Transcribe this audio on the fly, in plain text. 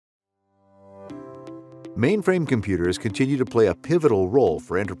Mainframe computers continue to play a pivotal role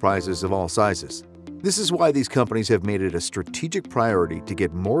for enterprises of all sizes. This is why these companies have made it a strategic priority to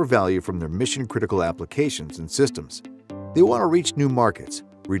get more value from their mission-critical applications and systems. They want to reach new markets,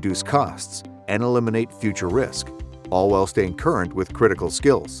 reduce costs, and eliminate future risk, all while staying current with critical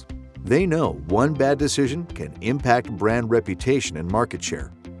skills. They know one bad decision can impact brand reputation and market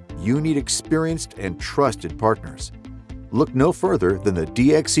share. You need experienced and trusted partners. Look no further than the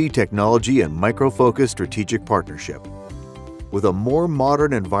DXC Technology and Micro Focus Strategic Partnership. With a more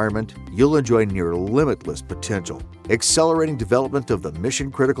modern environment, you'll enjoy near limitless potential, accelerating development of the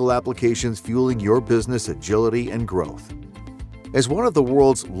mission-critical applications fueling your business agility and growth. As one of the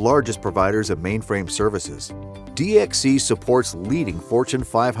world's largest providers of mainframe services, DXC supports leading Fortune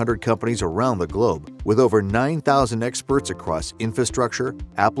 500 companies around the globe with over 9,000 experts across infrastructure,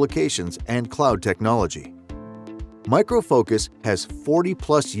 applications, and cloud technology. Micro Focus has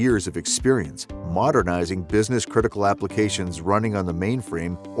 40-plus years of experience modernizing business-critical applications running on the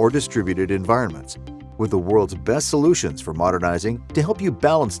mainframe or distributed environments, with the world's best solutions for modernizing to help you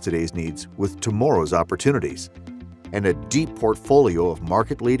balance today's needs with tomorrow's opportunities, and a deep portfolio of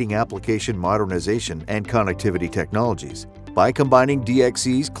market-leading application modernization and connectivity technologies. By combining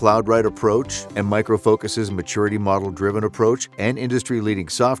DXC's cloud-right approach and Micro Focus's maturity model-driven approach and industry-leading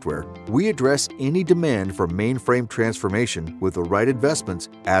software, we address any demand for mainframe transformation with the right investments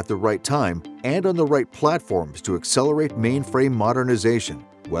at the right time and on the right platforms to accelerate mainframe modernization,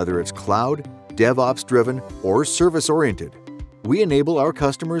 whether it's cloud, DevOps-driven, or service-oriented. We enable our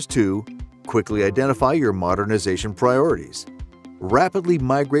customers to quickly identify your modernization priorities, rapidly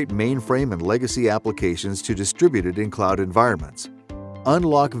migrate mainframe and legacy applications to distributed and cloud environments,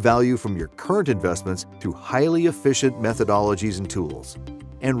 unlock value from your current investments through highly efficient methodologies and tools,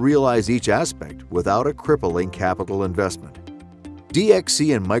 and realize each aspect without a crippling capital investment.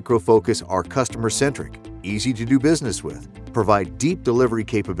 DXC and Micro Focus are customer-centric, easy to do business with, provide deep delivery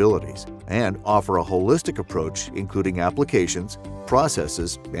capabilities, and offer a holistic approach including applications,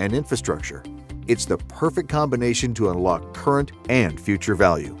 processes, and infrastructure. It's the perfect combination to unlock current and future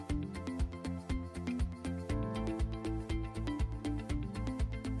value.